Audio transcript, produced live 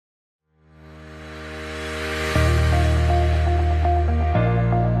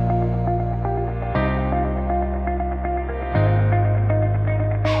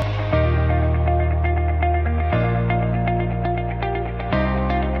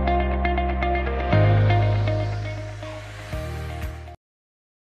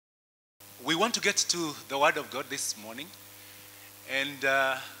want to get to the Word of God this morning, and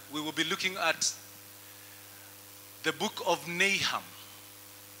we will be looking at the book of Nahum,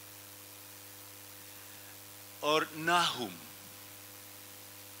 or Nahum.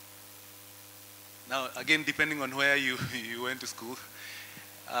 Now, again, depending on where you went to school,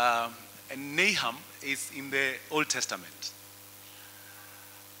 and Nahum is in the Old Testament.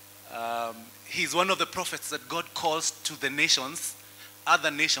 He's one of the prophets that God calls to the nations,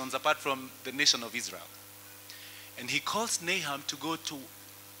 other nations apart from the nation of Israel. And he calls Nahum to go to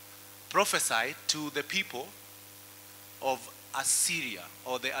prophesy to the people of Assyria,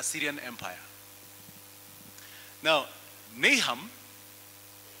 or the Assyrian Empire. Now, Nahum,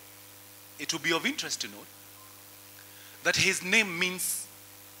 it will be of interest to note that his name means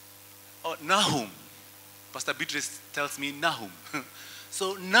Nahum. Pastor Beatrice tells me Nahum.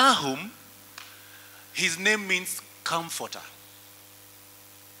 So Nahum, his name means comforter.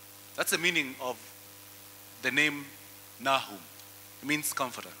 That's the meaning of the name Nahum. It means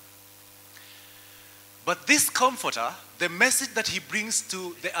comforter. But this comforter, the message that he brings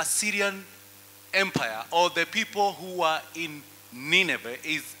to the Assyrian Empire, or the people who are in Nineveh,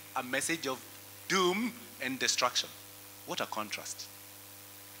 is a message of doom and destruction. What a contrast.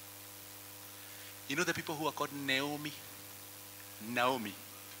 You know the people who are called Naomi? Naomi.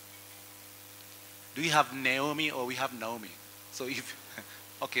 Do we have Naomi or we have Naomi? So if,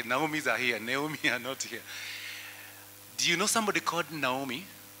 okay, Naomis are here, Naomi are not here. Do you know somebody called Naomi?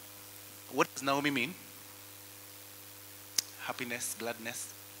 What does Naomi mean? Happiness,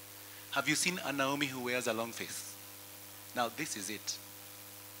 gladness. Have you seen a Naomi who wears a long face? Now this is it.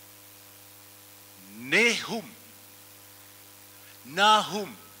 Nahum.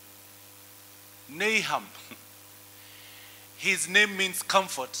 Nahum. Nahum. His name means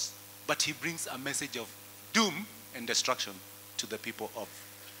comfort, but he brings a message of doom and destruction to the people of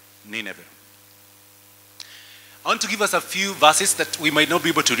Nineveh. I want to give us a few verses that we might not be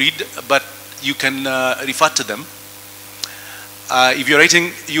able to read, but you can refer to them. If you're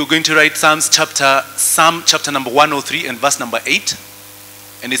writing, you're going to write Psalm chapter number 103 and verse number 8.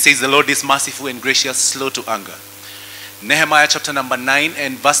 And it says, the Lord is merciful and gracious, slow to anger. Nehemiah chapter number 9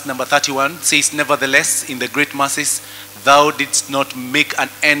 and verse number 31 says, nevertheless, in the great mercies, thou didst not make an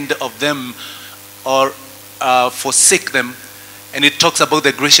end of them or forsake them. And it talks about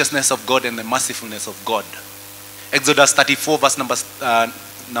the graciousness of God and the mercifulness of God. Exodus 34 verse number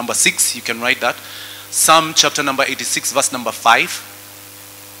 6, you can write that. Psalm chapter number 86 verse number 5.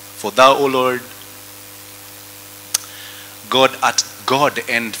 For thou, O Lord, God art God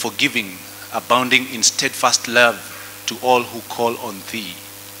and forgiving, abounding in steadfast love to all who call on thee.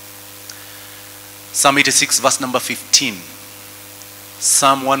 Psalm 86 verse number 15.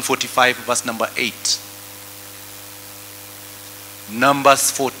 Psalm 145 verse number 8.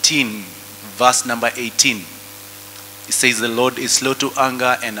 Numbers 14 verse number 18. It says, the Lord is slow to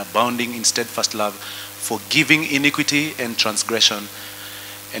anger and abounding in steadfast love, forgiving iniquity and transgression.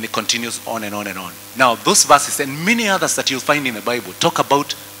 And it continues on and on and on. Now, those verses and many others that you'll find in the Bible talk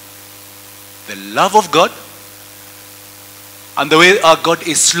about the love of God and the way our God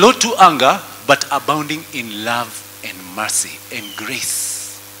is slow to anger, but abounding in love and mercy and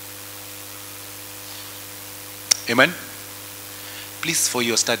grace. Amen? Please, for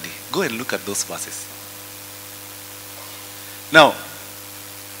your study, go and look at those verses. Now,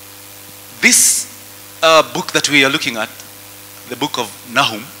 this book that we are looking at, the book of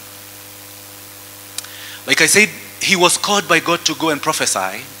Nahum, like I said, he was called by God to go and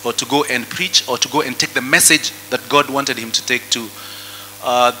prophesy, or to go and preach, or to go and take the message that God wanted him to take to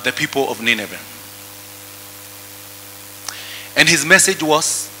the people of Nineveh. And his message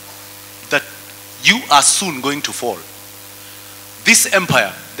was that you are soon going to fall. This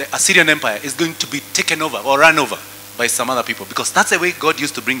empire, the Assyrian Empire, is going to be taken over or run over by some other people, because that's the way God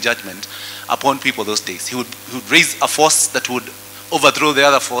used to bring judgment upon people those days. He would raise a force that would overthrow the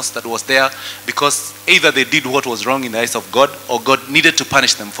other force that was there, because either they did what was wrong in the eyes of God, or God needed to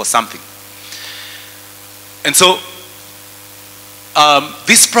punish them for something. And so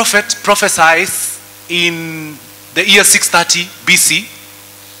this prophet prophesies in the year 630 BC,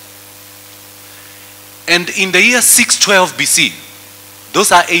 and in the year 612 BC,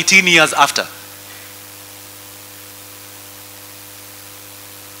 those are 18 years after.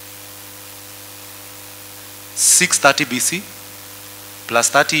 (630 BC) plus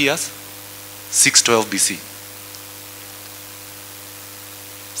 30 years, 612 BC.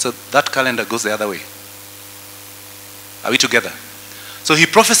 So that calendar goes the other way. Are we together? So he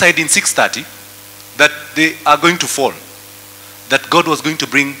prophesied in 630 that they are going to fall, that God was going to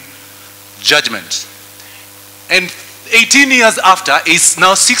bring judgment. And 18 years after is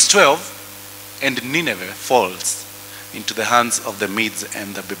now 612, and Nineveh falls into the hands of the Medes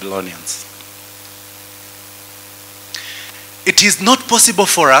and the Babylonians. It is not possible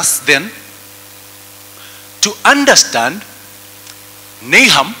for us then to understand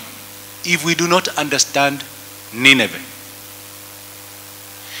Nahum if we do not understand Nineveh.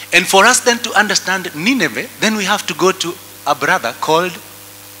 And for us then to understand Nineveh, then we have to go to a brother called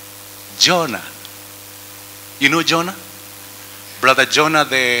Jonah. You know Jonah? Brother Jonah,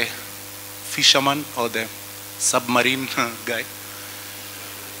 the fisherman or the submarine guy.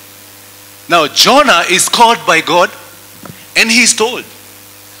 Now Jonah is called by God and he is told,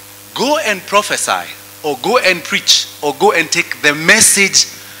 go and prophesy or go and preach or go and take the message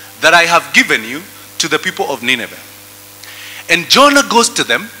that I have given you to the people of Nineveh. And Jonah goes to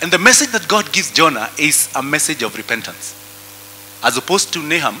them, and the message that God gives Jonah is a message of repentance. As opposed to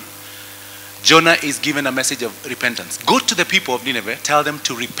Nahum, Jonah is given a message of repentance. Go to the people of Nineveh, tell them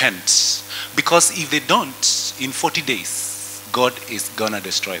to repent. Because if they don't, in 40 days, God is going to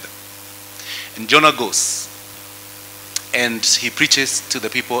destroy them. And Jonah goes, and he preaches to the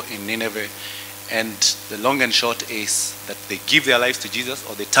people in Nineveh. And the long and short is that they give their lives to Jesus,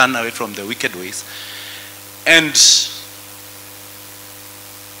 or they turn away from the wicked ways. And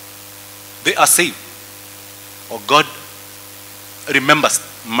they are saved. Or God remembers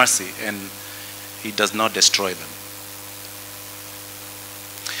mercy and he does not destroy them.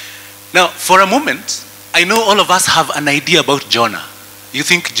 Now, for a moment, I know all of us have an idea about Jonah. You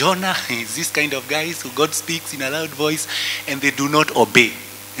think Jonah is this kind of guy who God speaks in a loud voice and they do not obey.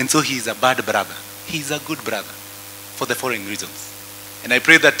 And so he is a bad brother. He is a good brother for the following reasons. And I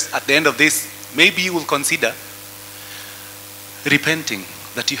pray that at the end of this, maybe you will consider repenting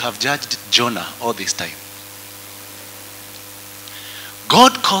that you have judged Jonah all this time.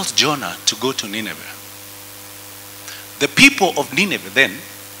 God calls Jonah to go to Nineveh. The people of Nineveh then,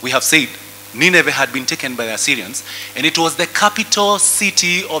 we have said, Nineveh had been taken by the Assyrians, and it was the capital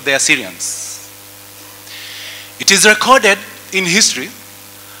city of the Assyrians. It is recorded in history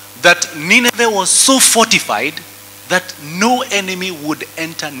that Nineveh was so fortified that no enemy would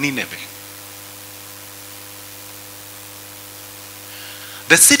enter Nineveh.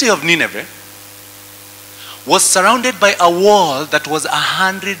 The city of Nineveh was surrounded by a wall that was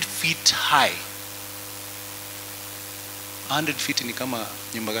 100 feet high. 100 feet ni kama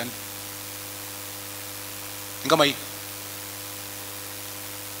nyumba gani? Ni kama hii.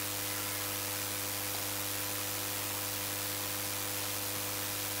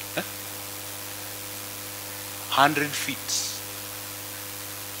 Eh? 100 feet.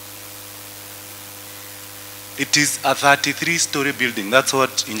 It is a 33-story building. That's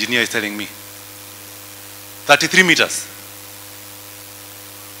what engineer is telling me. 33 meters.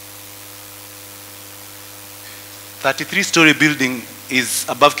 33-story building is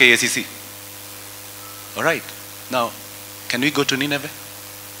above KICC. All right. Now, can we go to Nineveh?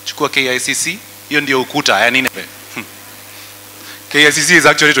 Chukua KICC. Hiyo ndio ukuta ya Nineveh. KICC is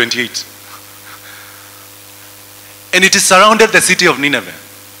actually 28. And it is surrounded the city of Nineveh.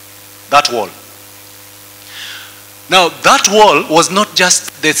 That wall. Now, that wall was not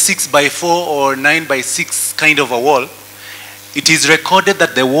just the 6x4 or 9x6 kind of a wall. It is recorded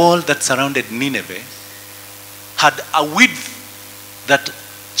that the wall that surrounded Nineveh had a width that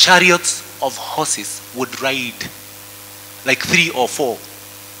chariots of horses would ride, like 3 or 4.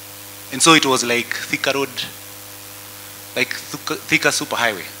 And so it was like thicker road, like thicker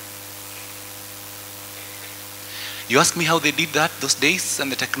superhighway. You ask me how they did that those days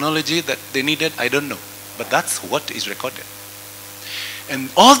and the technology that they needed, I don't know. But that's what is recorded. And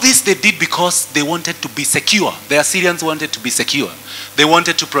all this they did because they wanted to be secure. The Assyrians wanted to be secure. They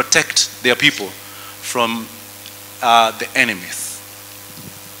wanted to protect their people from the enemies.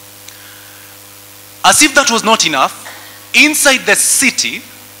 As if that was not enough, inside the city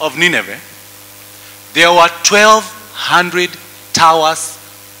of Nineveh, there were 1,200 towers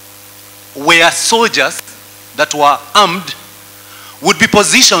where soldiers that were armed would be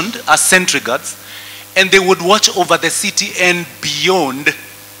positioned as sentry guards, and they would watch over the city and beyond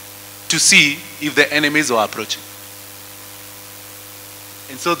to see if the enemies were approaching.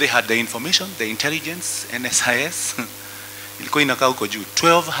 And so they had the information, the intelligence, NSIS. Ilikuwa inakaa huko juu.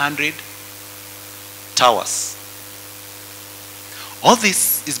 1,200 towers. All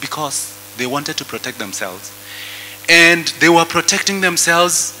this is because they wanted to protect themselves. And they were protecting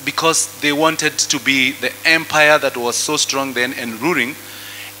themselves because they wanted to be the empire that was so strong then and ruling.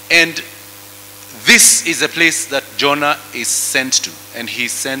 And this is a place that Jonah is sent to. And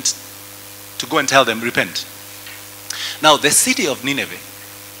he's sent to go and tell them, repent. Now, the city of Nineveh,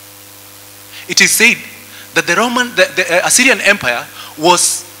 it is said that the Assyrian Empire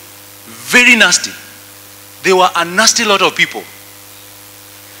was Very nasty. They were a nasty lot of people.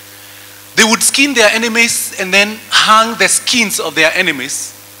 They would skin their enemies and then hang the skins of their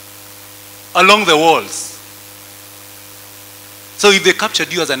enemies along the walls. So if they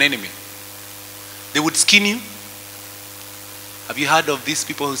captured you as an enemy, they would skin you. Have you heard of these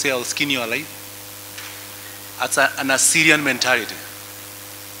people who say, I'll skin you alive? That's an Assyrian mentality.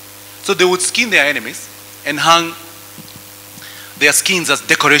 So they would skin their enemies and hang their skins as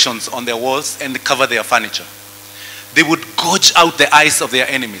decorations on their walls and cover their furniture. They would gouge out the eyes of their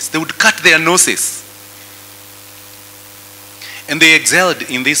enemies. They would cut their noses. And they excelled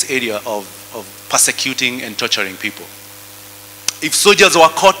in this area of persecuting and torturing people. If soldiers were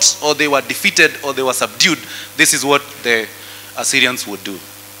caught or they were defeated or they were subdued, this is what the Assyrians would do.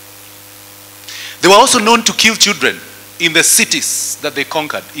 They were also known to kill children in the cities that they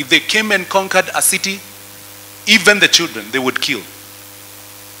conquered. If they came and conquered a city, even the children they would kill.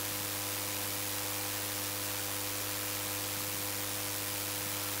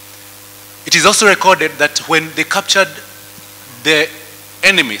 It is also recorded that when they captured the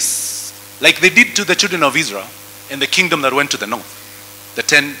enemies, like they did to the children of Israel and the kingdom that went to the north, the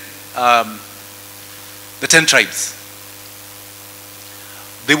 10 tribes,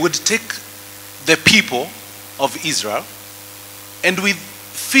 they would take the people of Israel and with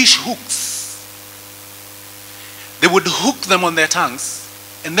fish hooks, they would hook them on their tongues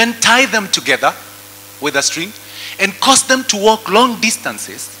and then tie them together with a string and cause them to walk long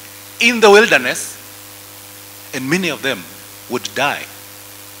distances in the wilderness, and many of them would die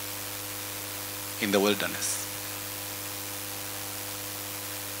in the wilderness.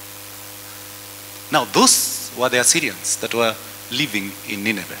 Now, those were the Assyrians that were living in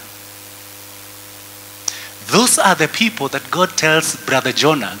Nineveh. Those are the people that God tells Brother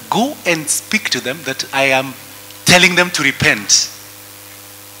Jonah, go and speak to them that I am telling them to repent.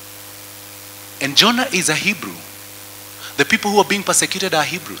 And Jonah is a Hebrew. The people who are being persecuted are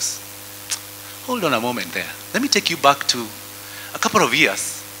Hebrews. Hold on a moment there. Let me take you back to a couple of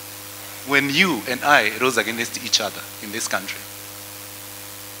years when you and I rose against each other in this country.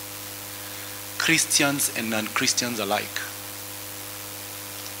 Christians and non-Christians alike.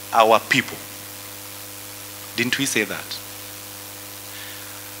 Our people. Didn't we say that?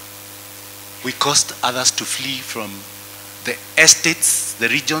 We caused others to flee from the estates, the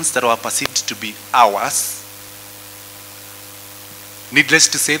regions that were perceived to be ours. Needless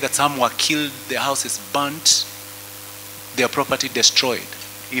to say that some were killed, their houses burnt, their property destroyed.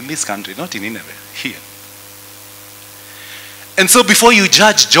 In this country, not in Nineveh, here. And so before you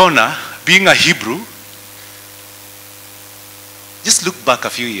judge Jonah being a Hebrew, just look back a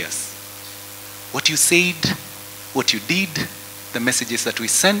few years. What you said, what you did, the messages that we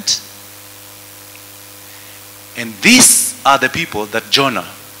sent. And these are the people that Jonah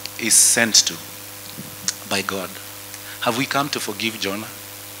is sent to by God. Have we come to forgive Jonah?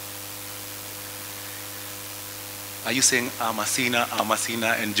 Are you saying, I'm a sinner,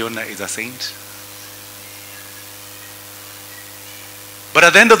 and Jonah is a saint? But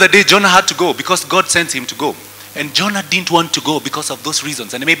at the end of the day, Jonah had to go because God sent him to go. And Jonah didn't want to go because of those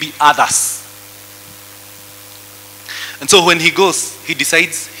reasons, and maybe others. And so when he goes, he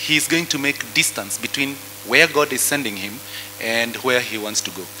decides he's going to make distance between where God is sending him and where he wants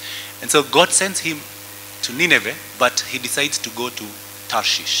to go. And so God sends him to Nineveh, but he decides to go to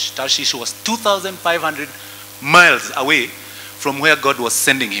Tarshish. Tarshish was 2,500 miles away from where God was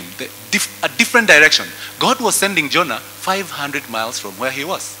sending him. A different direction. God was sending Jonah 500 miles from where he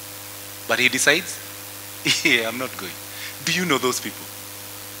was. But he decides, yeah, I'm not going. Do you know those people?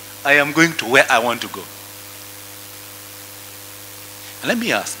 I am going to where I want to go. And let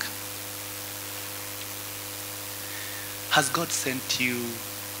me ask, has God sent you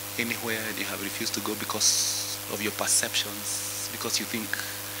anywhere and you have refused to go because of your perceptions, because you think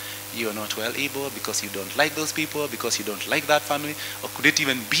you are not well able, because you don't like those people, because you don't like that family? Or could it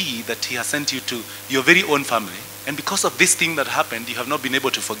even be that he has sent you to your very own family, and because of this thing that happened, you have not been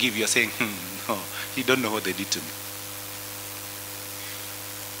able to forgive? You are saying, no, you don't know what they did to me.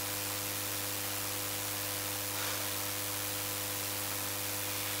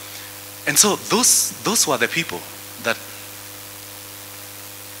 And so those were the people that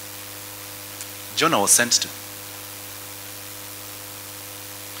Jonah was sent to.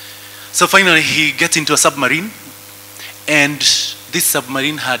 So finally he gets into a submarine, and this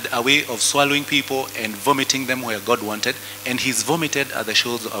submarine had a way of swallowing people and vomiting them where God wanted, and he's vomited at the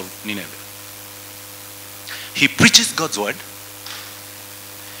shores of Nineveh. He preaches God's word,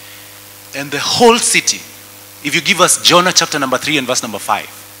 and the whole city, if you give us Jonah chapter number 3 and verse number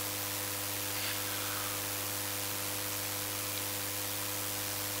 5,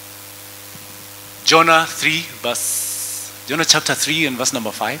 Jonah chapter 3 and verse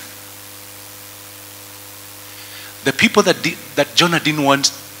number 5. The people that Jonah didn't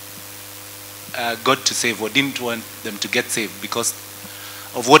want God to save, or didn't want them to get saved because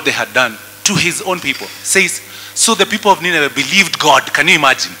of what they had done to his own people, says, so the people of Nineveh believed God, can you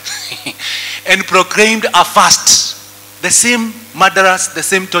imagine? And proclaimed a fast. The same murderers, the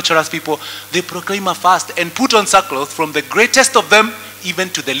same torturous people, they proclaim a fast and put on sackcloth, from the greatest of them even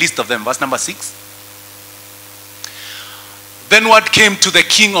to the least of them. Verse number 6. Then word came to the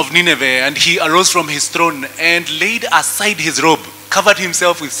king of Nineveh, and he arose from his throne and laid aside his robe, covered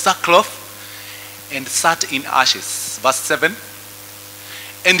himself with sackcloth, and sat in ashes. Verse 7.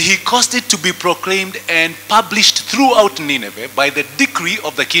 And he caused it to be proclaimed and published throughout Nineveh by the decree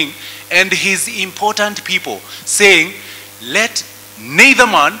of the king and his important people, saying, let neither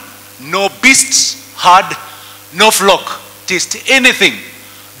man nor beast, herd, nor flock taste anything.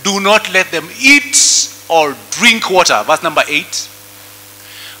 Do not let them eat or drink water. Verse number 8.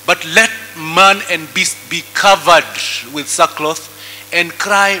 But let man and beast be covered with sackcloth and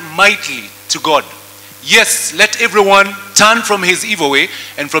cry mightily to God. Yes, let everyone turn from his evil way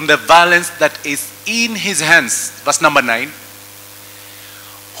and from the violence that is in his hands. Verse number 9.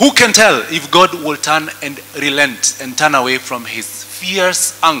 Who can tell if God will turn and relent and turn away from his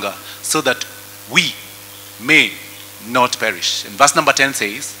fierce anger, so that we may not perish? And verse number 10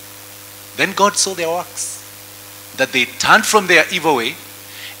 says, then God saw their works, that they turned from their evil way,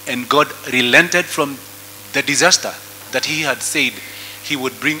 and God relented from the disaster that he had said he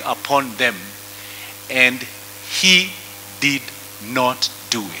would bring upon them. And he did not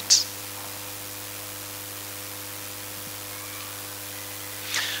do it.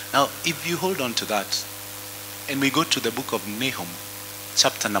 Now, if you hold on to that, and we go to the book of Nahum,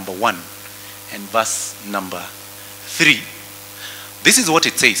 chapter number 1, and verse number 3, this is what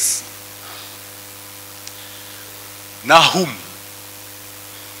it says. Nahum,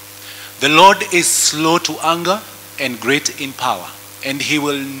 the Lord is slow to anger and great in power, and he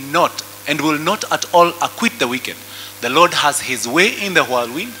will not at all acquit the wicked. The Lord has his way in the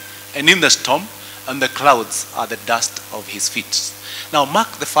whirlwind and in the storm, and the clouds are the dust of his feet. Now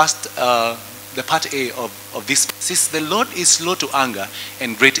mark the part A of this. It says, the Lord is slow to anger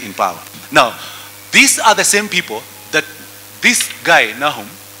and great in power. Now, these are the same people that this guy, Nahum,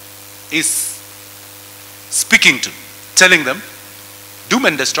 is speaking to, telling them, doom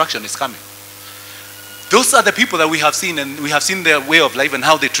and destruction is coming. Those are the people that we have seen, and we have seen their way of life and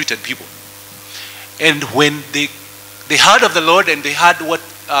how they treated people. And when they heard of the Lord and they heard what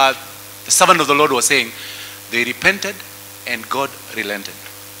the servant of the Lord was saying, they repented and God relented.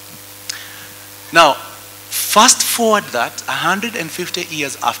 Now, fast forward that 150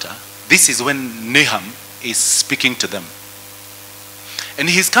 years after, this is when Nahum is speaking to them. And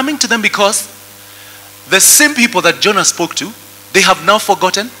he's coming to them because the same people that Jonah spoke to, they have now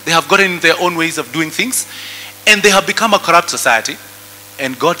forgotten, they have gotten their own ways of doing things, and they have become a corrupt society.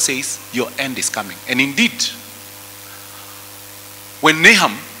 And God says, your end is coming. And indeed, when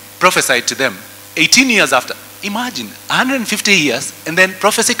Nahum prophesied to them 18 years after, imagine 150 years, and then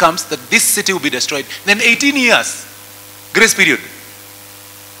prophecy comes that this city will be destroyed. Then 18 years, grace period.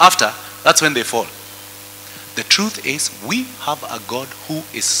 After, that's when they fall. The truth is, we have a God who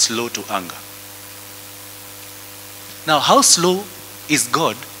is slow to anger. Now, how slow is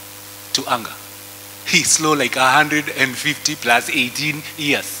God to anger? He's slow like 150 plus 18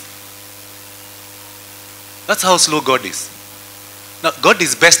 years. That's how slow God is. Now, God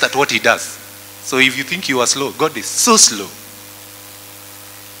is best at what he does. So if you think you are slow, God is so slow.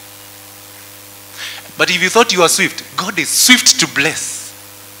 But if you thought you are swift, God is swift to bless.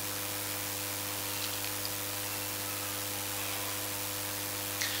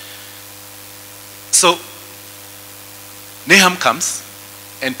 So, Nahum comes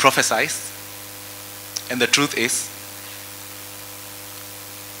and prophesies, and the truth is,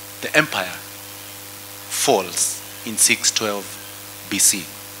 the empire falls in 612 BC.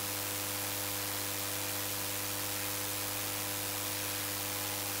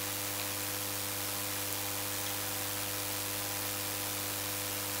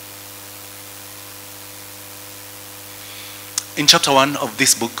 In chapter 1 of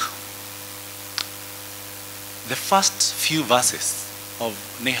this book, the first few verses of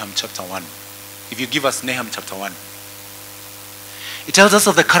Nahum chapter 1, if you give us Nahum chapter 1, it tells us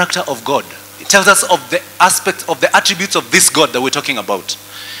of the character of God. It tells us of the aspects of the attributes of this God that we're talking about.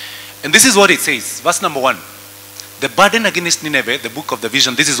 And this is what it says. Verse number 1. The burden against Nineveh, the book of the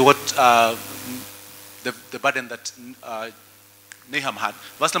vision, this is what the burden that Nahum had.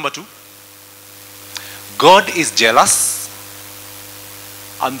 Verse number 2. God is jealous,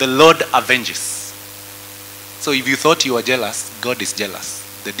 and the Lord avenges. So if you thought you were jealous, God is jealous.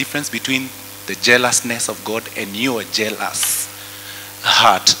 The difference between the jealousness of God and your jealous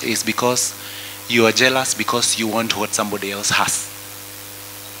heart is because you are jealous because you want what somebody else has.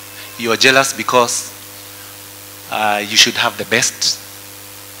 You are jealous because you should have the best.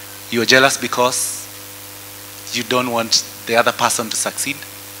 You are jealous because you don't want the other person to succeed.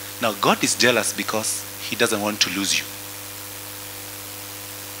 Now, God is jealous because he doesn't want to lose you.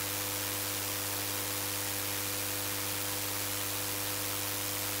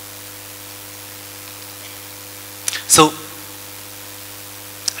 So,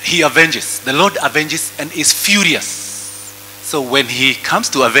 he avenges. The Lord avenges and is furious. So when he comes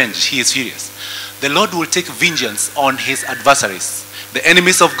to avenge, he is furious. The Lord will take vengeance on his adversaries. The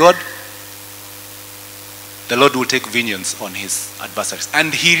enemies of God, the Lord will take vengeance on his adversaries.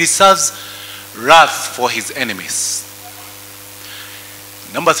 And he reserves wrath for his enemies.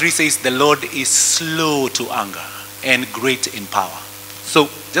 Number 3 says, the Lord is slow to anger and great in power. So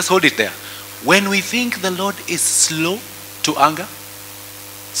just hold it there. When we think the Lord is slow to anger,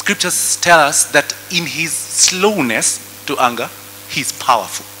 scriptures tell us that in his slowness to anger, he is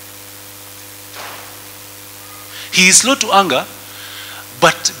powerful. He is slow to anger,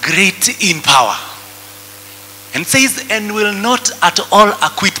 but great in power. And says, and will not at all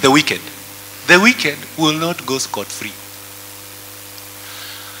acquit the wicked. The wicked will not go scot-free.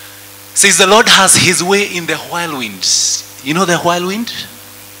 Says the Lord has his way in the whirlwind. You know the whirlwind?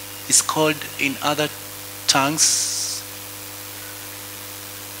 It's called in other tongues.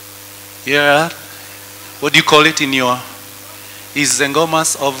 Yeah. What do you call it in your? Is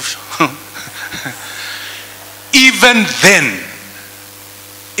Zengomas of? Even then,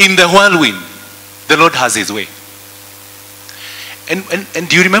 in the whirlwind, the Lord has his way. And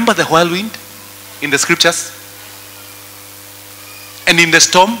do you remember the whirlwind in the scriptures? And in the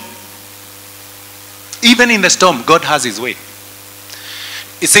storm? Even in the storm, God has his way.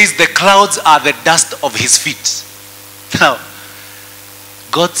 It says the clouds are the dust of his feet. Now,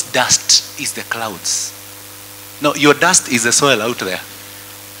 God's dust is the clouds. No, your dust is the soil out there.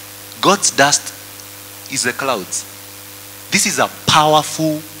 God's dust is the clouds. This is a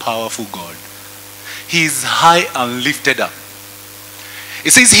powerful, powerful God. He is high and lifted up.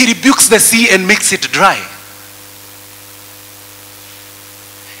 It says he rebukes the sea and makes it dry.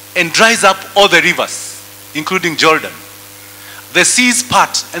 And dries up all the rivers, including Jordan. The seas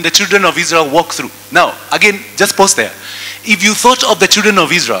part and the children of Israel walk through. Now, again, just pause there. If you thought of the children of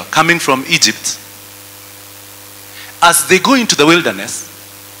Israel coming from Egypt, as they go into the wilderness,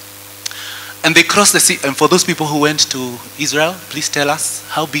 and they cross the sea, and for those people who went to Israel, please tell us,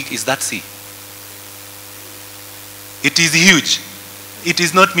 how big is that sea? It is huge. It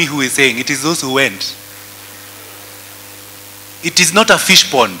is not me who is saying, it is those who went. It is not a fish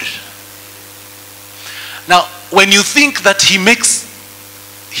pond. Now, when you think that he rebukes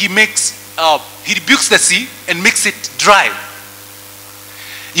the sea and makes it dry.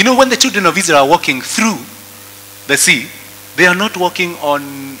 You know, when the children of Israel are walking through the sea, they are not walking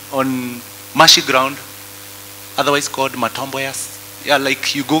on marshy ground, otherwise called matomboyas. Yeah,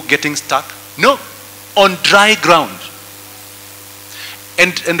 like you go getting stuck. No, on dry ground.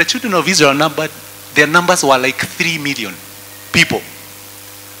 And the children of Israel their numbers were like 3 million people.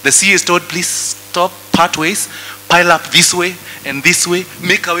 The sea is told, please stop, part ways, pile up this way and this way,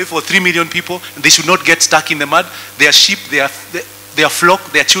 make a way for 3 million people. They should not get stuck in the mud. Their sheep, their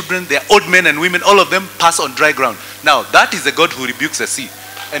flock, their children, their old men and women, all of them pass on dry ground. Now, that is the God who rebukes the sea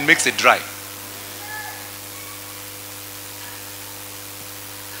and makes it dry.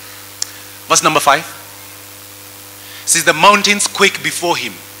 Verse number 5 says, the mountains quake before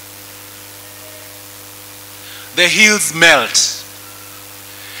him. The hills melt,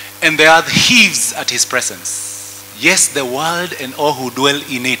 and the earth heaves at his presence. Yes, the world and all who dwell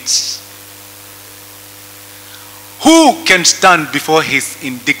in it. Who can stand before his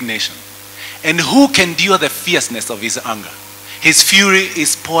indignation? And who can endure the fierceness of his anger? His fury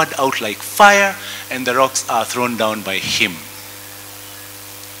is poured out like fire, and the rocks are thrown down by him.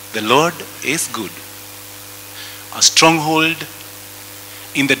 The Lord is good, a stronghold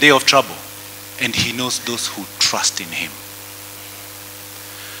in the day of trouble, and he knows those who trust in him.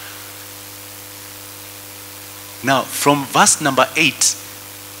 Now, from verse number 8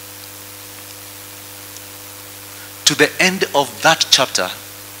 to the end of that chapter,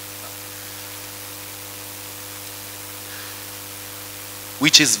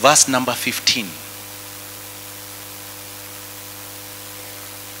 which is verse number 15.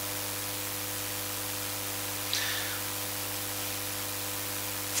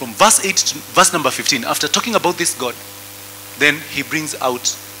 From verse 8 to verse number 15, after talking about this God, then he brings out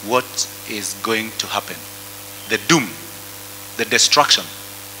what is going to happen. the doom, the destruction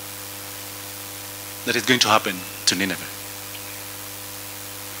that is going to happen to Nineveh.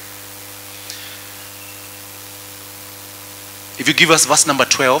 If you give us verse number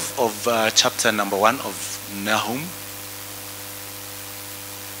 12 of chapter number 1 of Nahum.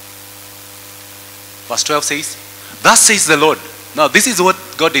 Verse 12 says, "Thus says the Lord." Now this is what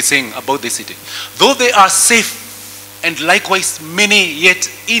God is saying about this city. "Though they are safe, and likewise many yet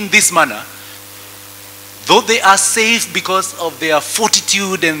in this manner, though they are safe because of their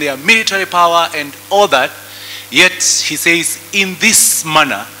fortitude and their military power and all that, yet he says, in this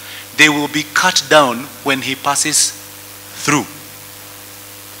manner they will be cut down when he passes through."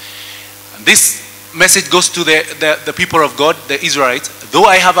 And this message goes to the people of God, the Israelites. "Though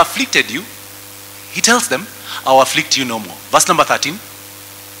I have afflicted you," he tells them, "I will afflict you no more." Verse number 13.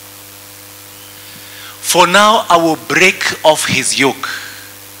 "For now I will break off his yoke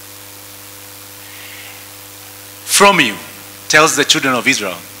from you," tells the children of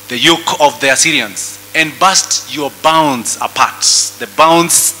Israel, "the yoke of the Assyrians, and burst your bounds apart." The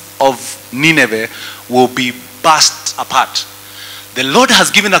bounds of Nineveh will be burst apart. "The Lord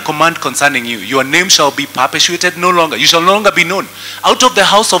has given a command concerning you. Your name shall be perpetuated no longer. You shall no longer be known. Out of the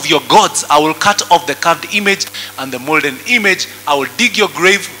house of your gods I will cut off the carved image and the molten image. I will dig your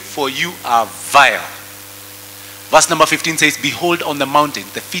grave, for you are vile." Verse number 15 says, "Behold on the mountain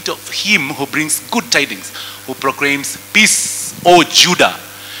the feet of him who brings good tidings, who proclaims peace, O Judah.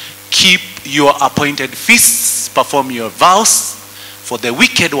 Keep your appointed feasts, perform your vows, for the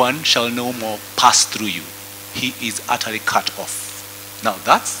wicked one shall no more pass through you. He is utterly cut off." Now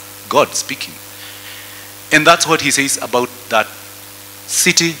that's God speaking. And that's what he says about that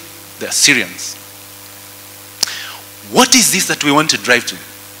city, the Assyrians. What is this that we want to drive to?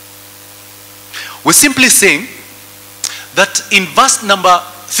 We're simply saying that in verse number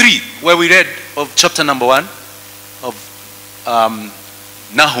 3, where we read of chapter number 1 of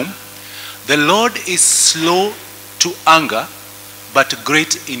Nahum, the Lord is slow to anger, but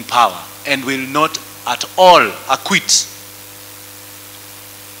great in power, and will not at all acquit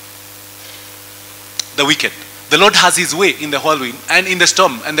the wicked. The Lord has his way in the whirlwind and in the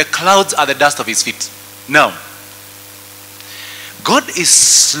storm, and the clouds are the dust of his feet. Now, God is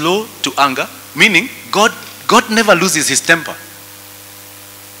slow to anger, meaning God never loses his temper.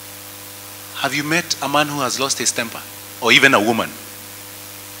 Have you met a man who has lost his temper? Or even a woman?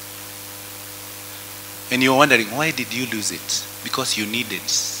 And you're wondering, why did you lose it? Because you need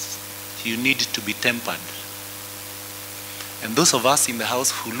it. You need to be tempered. And those of us in the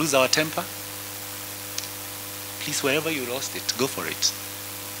house who lose our temper, please, wherever you lost it, go for it.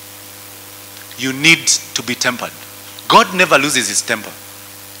 You need to be tempered. God never loses his temper.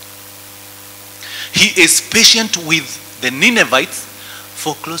 He is patient with the Ninevites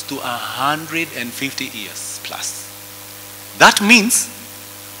for close to 150 years plus. That means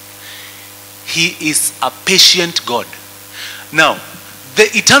he is a patient God. Now, the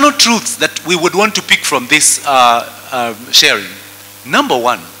eternal truths that we would want to pick from this sharing. Number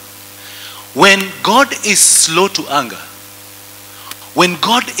one, when God is slow to anger, when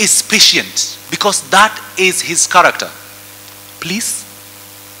God is patient, because that is his character, please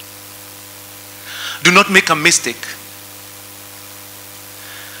do not make a mistake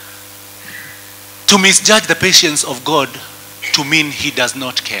to misjudge the patience of God to mean he does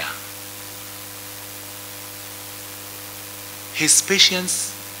not care. His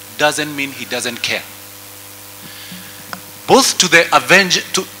patience doesn't mean he doesn't care. Both to the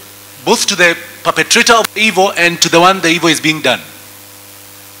perpetrator of evil and to the one the evil is being done.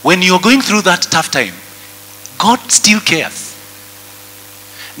 When you're going through that tough time, God still cares.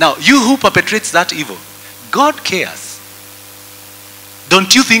 Now, you who perpetrates that evil, God cares.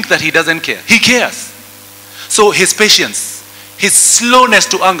 Don't you think that he doesn't care? He cares. So his patience, his slowness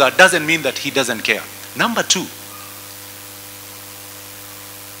to anger doesn't mean that he doesn't care. Number two,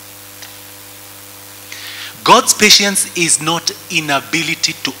 God's patience is not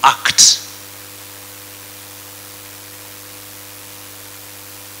inability to act.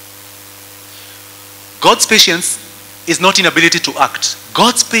 God's patience is not inability to act.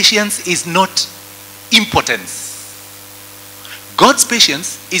 God's patience is not impotence. God's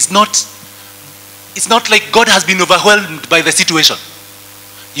patience is not, it's not like God has been overwhelmed by the situation.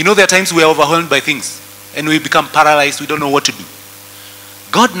 You know, there are times we are overwhelmed by things and we become paralyzed, we don't know what to do.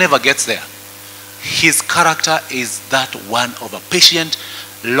 God never gets there. His character is that one of a patient,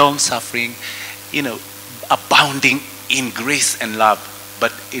 long-suffering, abounding in grace and love.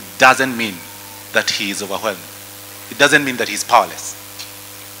 But it doesn't mean that he is overwhelmed. It doesn't mean that he's powerless.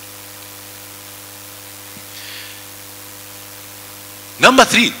 Number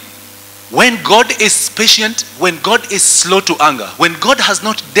three, When God is patient, when God is slow to anger, when God has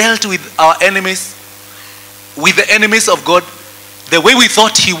not dealt with our enemies, with the enemies of God, the way we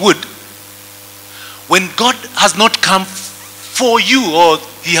thought he would, when God has not come for you, or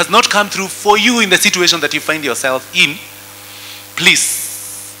he has not come through for you in the situation that you find yourself in, please,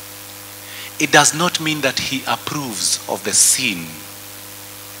 it does not mean that he approves of the sin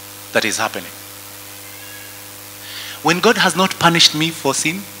that is happening. When God has not punished me for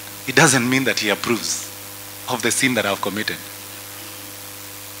sin, it doesn't mean that he approves of the sin that I've committed.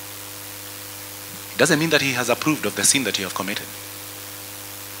 It doesn't mean that he has approved of the sin that you have committed.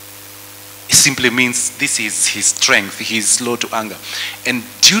 It simply means this is his strength. He is slow to anger. And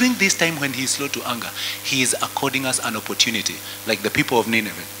during this time when he is slow to anger, he is according us an opportunity, like the people of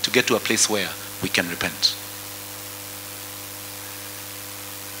Nineveh, to get to a place where we can repent.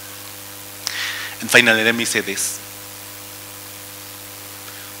 And finally, let me say this.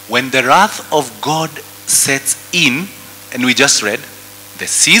 When the wrath of God sets in, and we just read, the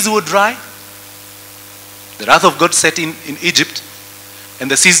seas will dry. The wrath of God set in Egypt,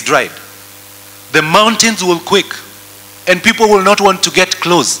 and the seas dried. The mountains will quake, and people will not want to get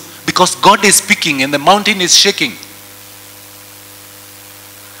close because God is speaking and the mountain is shaking.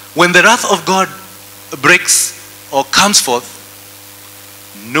 When the wrath of God breaks or comes forth,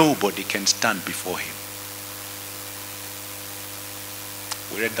 nobody can stand before him.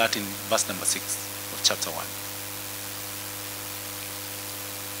 We read that in verse number 6 of chapter 1.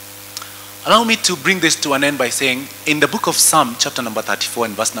 Allow me to bring this to an end by saying, in the book of Psalm, chapter number 34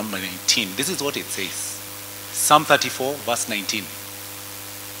 and verse number 19, this is what it says. Psalm 34, verse 19.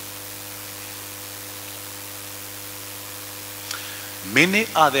 Many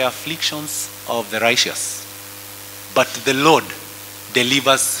are the afflictions of the righteous, but the Lord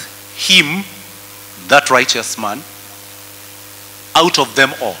delivers him, that righteous man, out of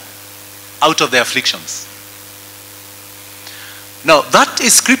them all, out of the afflictions. Now, that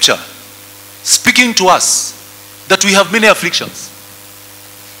is scripture speaking to us that we have many afflictions.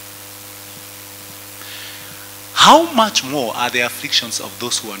 How much more are the afflictions of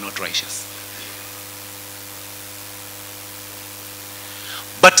those who are not righteous?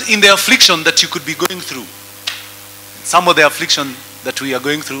 But in the affliction that you could be going through, some of the affliction that we are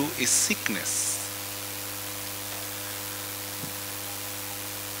going through is sickness.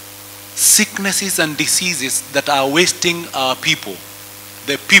 Sicknesses and diseases that are wasting our people,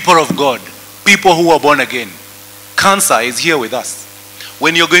 the people of God, people who are born again. Cancer is here with us.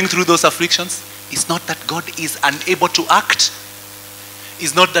 When you're going through those afflictions, it's not that God is unable to act.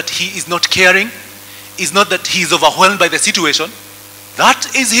 It's not that he is not caring. It's not that he is overwhelmed by the situation.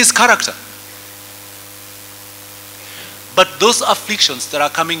 That is his character. But those afflictions that are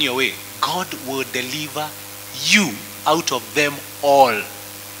coming your way, God will deliver you out of them all.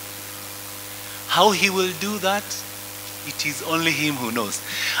 How he will do that, it is only him who knows.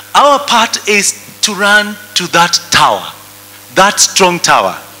 Our part is to run to that tower, that strong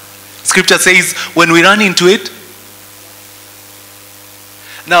tower. Scripture says when we run into it.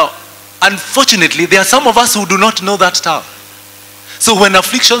 Now, unfortunately, there are some of us who do not know that tower. So when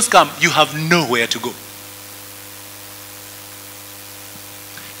afflictions come, you have nowhere to go.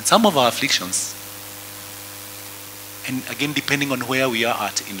 And some of our afflictions, and again depending on where we are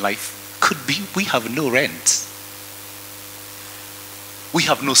at in life, could be we have no rent. We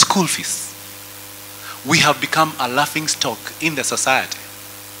have no school fees. We have become a laughing stock in the society.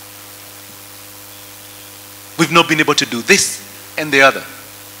 We've not been able to do this and the other.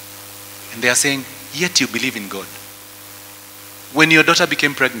 And they are saying, yet you believe in God. When your daughter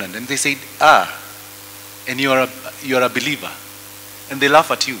became pregnant and they said, and you're a believer, and they laugh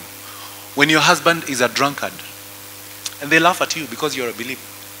at you. When your husband is a drunkard, and they laugh at you because you're a believer.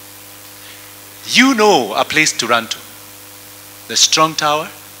 You know a place to run to. The strong tower,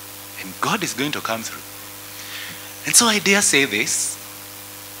 and God is going to come through. And so I dare say this,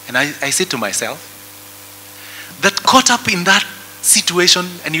 and I say to myself, that caught up in that situation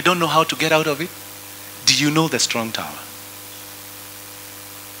and you don't know how to get out of it, do you know the strong tower?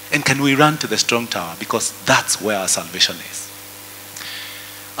 And can we run to the strong tower? Because that's where our salvation is.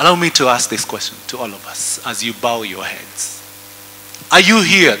 Allow me to ask this question to all of us as you bow your heads. Are you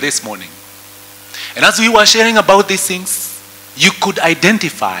here this morning? And as we were sharing about these things, you could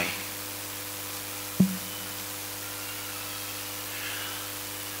identify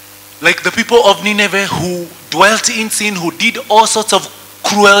like the people of Nineveh who dwelt in sin, who did all sorts of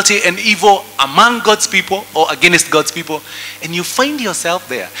cruelty and evil among God's people or against God's people, and you find yourself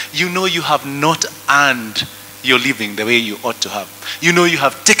there. You know you have not earned your living the way you ought to have. You know you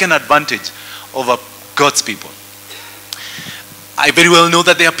have taken advantage of God's people. I very well know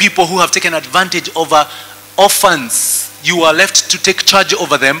that there are people who have taken advantage over orphans. You are left to take charge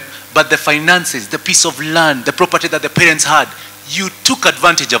over them, but the finances, the piece of land, the property that the parents had, you took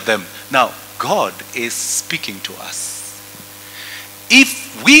advantage of them. Now, God is speaking to us.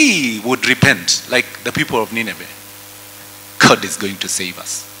 If we would repent like the people of Nineveh, God is going to save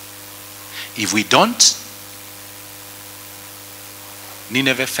us. If we don't,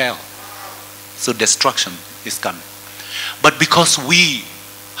 Nineveh fell. So destruction is coming. But because we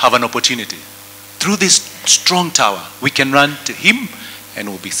have an opportunity, through this strong tower, we can run to him and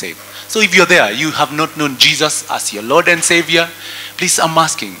we'll be saved. So if you're there, you have not known Jesus as your Lord and Savior, please, I'm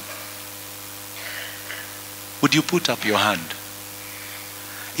asking, would you put up your hand?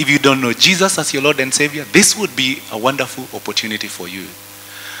 If you don't know Jesus as your Lord and Savior, this would be a wonderful opportunity for you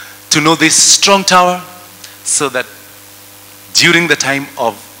to know this strong tower, so that during the time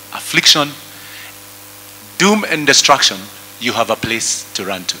of affliction, doom and destruction, you have a place to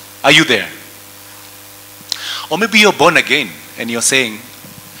run to. Are you there? Or maybe you're born again and you're saying,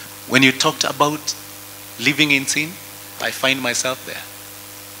 when you talked about living in sin, I find myself there.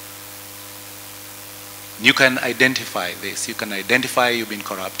 You can identify this. You can identify you've been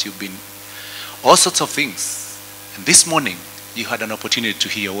corrupt, you've been all sorts of things. And this morning, you had an opportunity to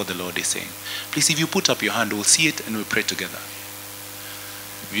hear what the Lord is saying. Please, if you put up your hand, we'll see it and we'll pray together.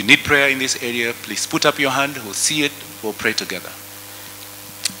 If you need prayer in this area, please put up your hand, we'll see it, we'll pray together.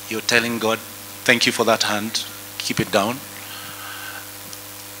 You're telling God, thank you for that hand. Keep it down.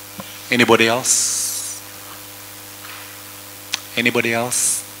 Anybody else? Anybody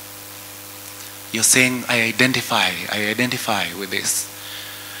else? You're saying, I identify with this.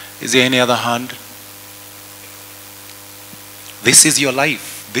 Is there any other hand? This is your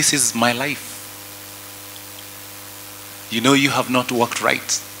life. This is my life. You know you have not walked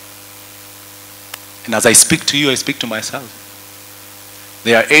right. And as I speak to you, I speak to myself.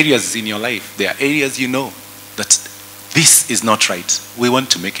 There are areas in your life, there are areas you know that this is not right. We want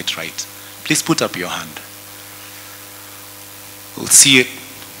to make it right. Please put up your hand. We'll see it.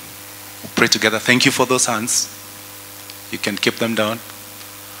 We'll pray together. Thank you for those hands. You can keep them down.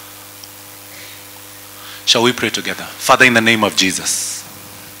 Shall we pray together? Father, in the name of Jesus,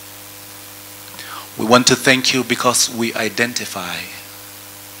 we want to thank you because we identify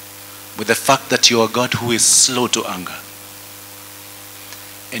with the fact that you are God who is slow to anger,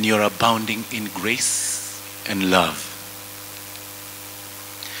 and you're abounding in grace and love.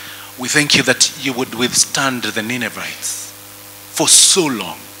 We thank you that you would withstand the Ninevites for so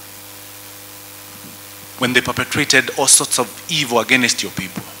long when they perpetrated all sorts of evil against your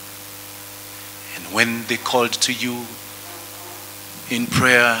people. And when they called to you in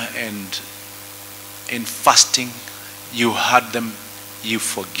prayer and in fasting, you heard them, you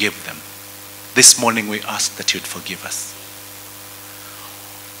forgive them. This morning we ask that you'd forgive us.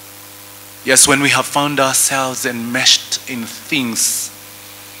 Yes, when we have found ourselves enmeshed in things,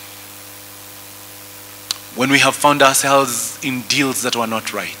 when we have found ourselves in deals that were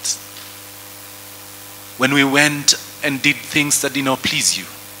not right, when we went and did things that did not please you,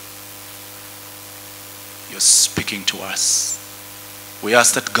 you're speaking to us. We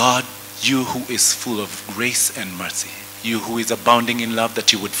ask that God, you who is full of grace and mercy, you who is abounding in love,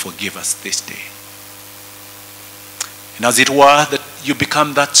 that you would forgive us this day. And as it were, that you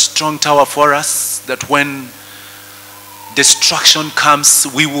become that strong tower for us, that when destruction comes,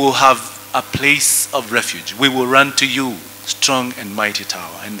 we will have a place of refuge. We will run to you, strong and mighty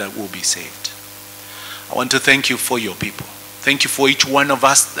tower, and that will be saved. I want to thank you for your people. Thank you for each one of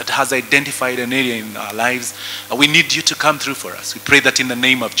us that has identified an area in our lives that we need you to come through for us. We pray that in the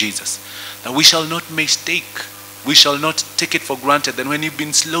name of Jesus, that we shall not mistake, we shall not take it for granted that when you've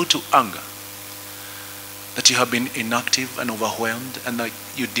been slow to anger, that you have been inactive and overwhelmed and that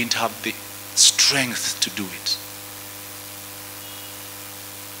you didn't have the strength to do it.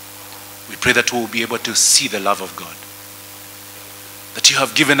 We pray that we will be able to see the love of God, that you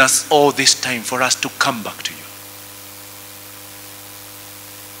have given us all this time for us to come back to you.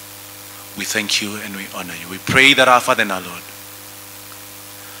 We thank you and we honor you. We pray that our Father and our Lord,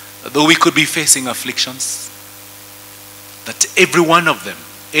 though we could be facing afflictions, that every one of them,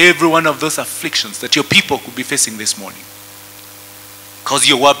 every one of those afflictions that your people could be facing this morning, because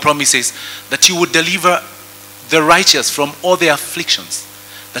your word promises that you would deliver the righteous from all their afflictions,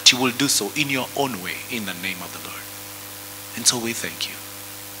 that you will do so in your own way in the name of the Lord. And so we thank you.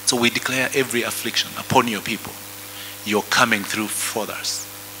 So we declare every affliction upon your people. You're coming through for us.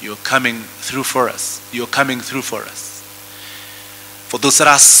 You're coming through for us. You're coming through for us. For those that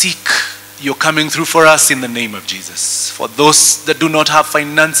are sick, you're coming through for us in the name of Jesus. For those that do not have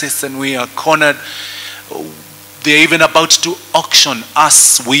finances and we are cornered, they're even about to auction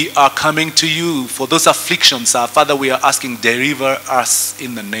us. We are coming to you for those afflictions. Our Father, we are asking, deliver us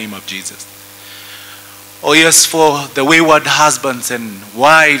in the name of Jesus. Oh yes, for the wayward husbands and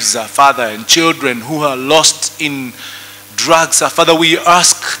wives, our Father, and children who are lost in drugs, our Father, we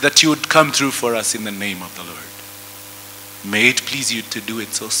ask that you would come through for us in the name of the Lord. May it please you to do it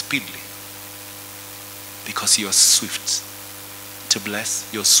so speedily, because you are swift to bless,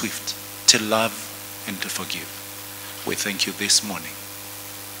 you're swift to love and to forgive. We thank you this morning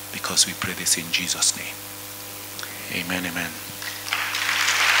because we pray this in Jesus' name. Amen, amen.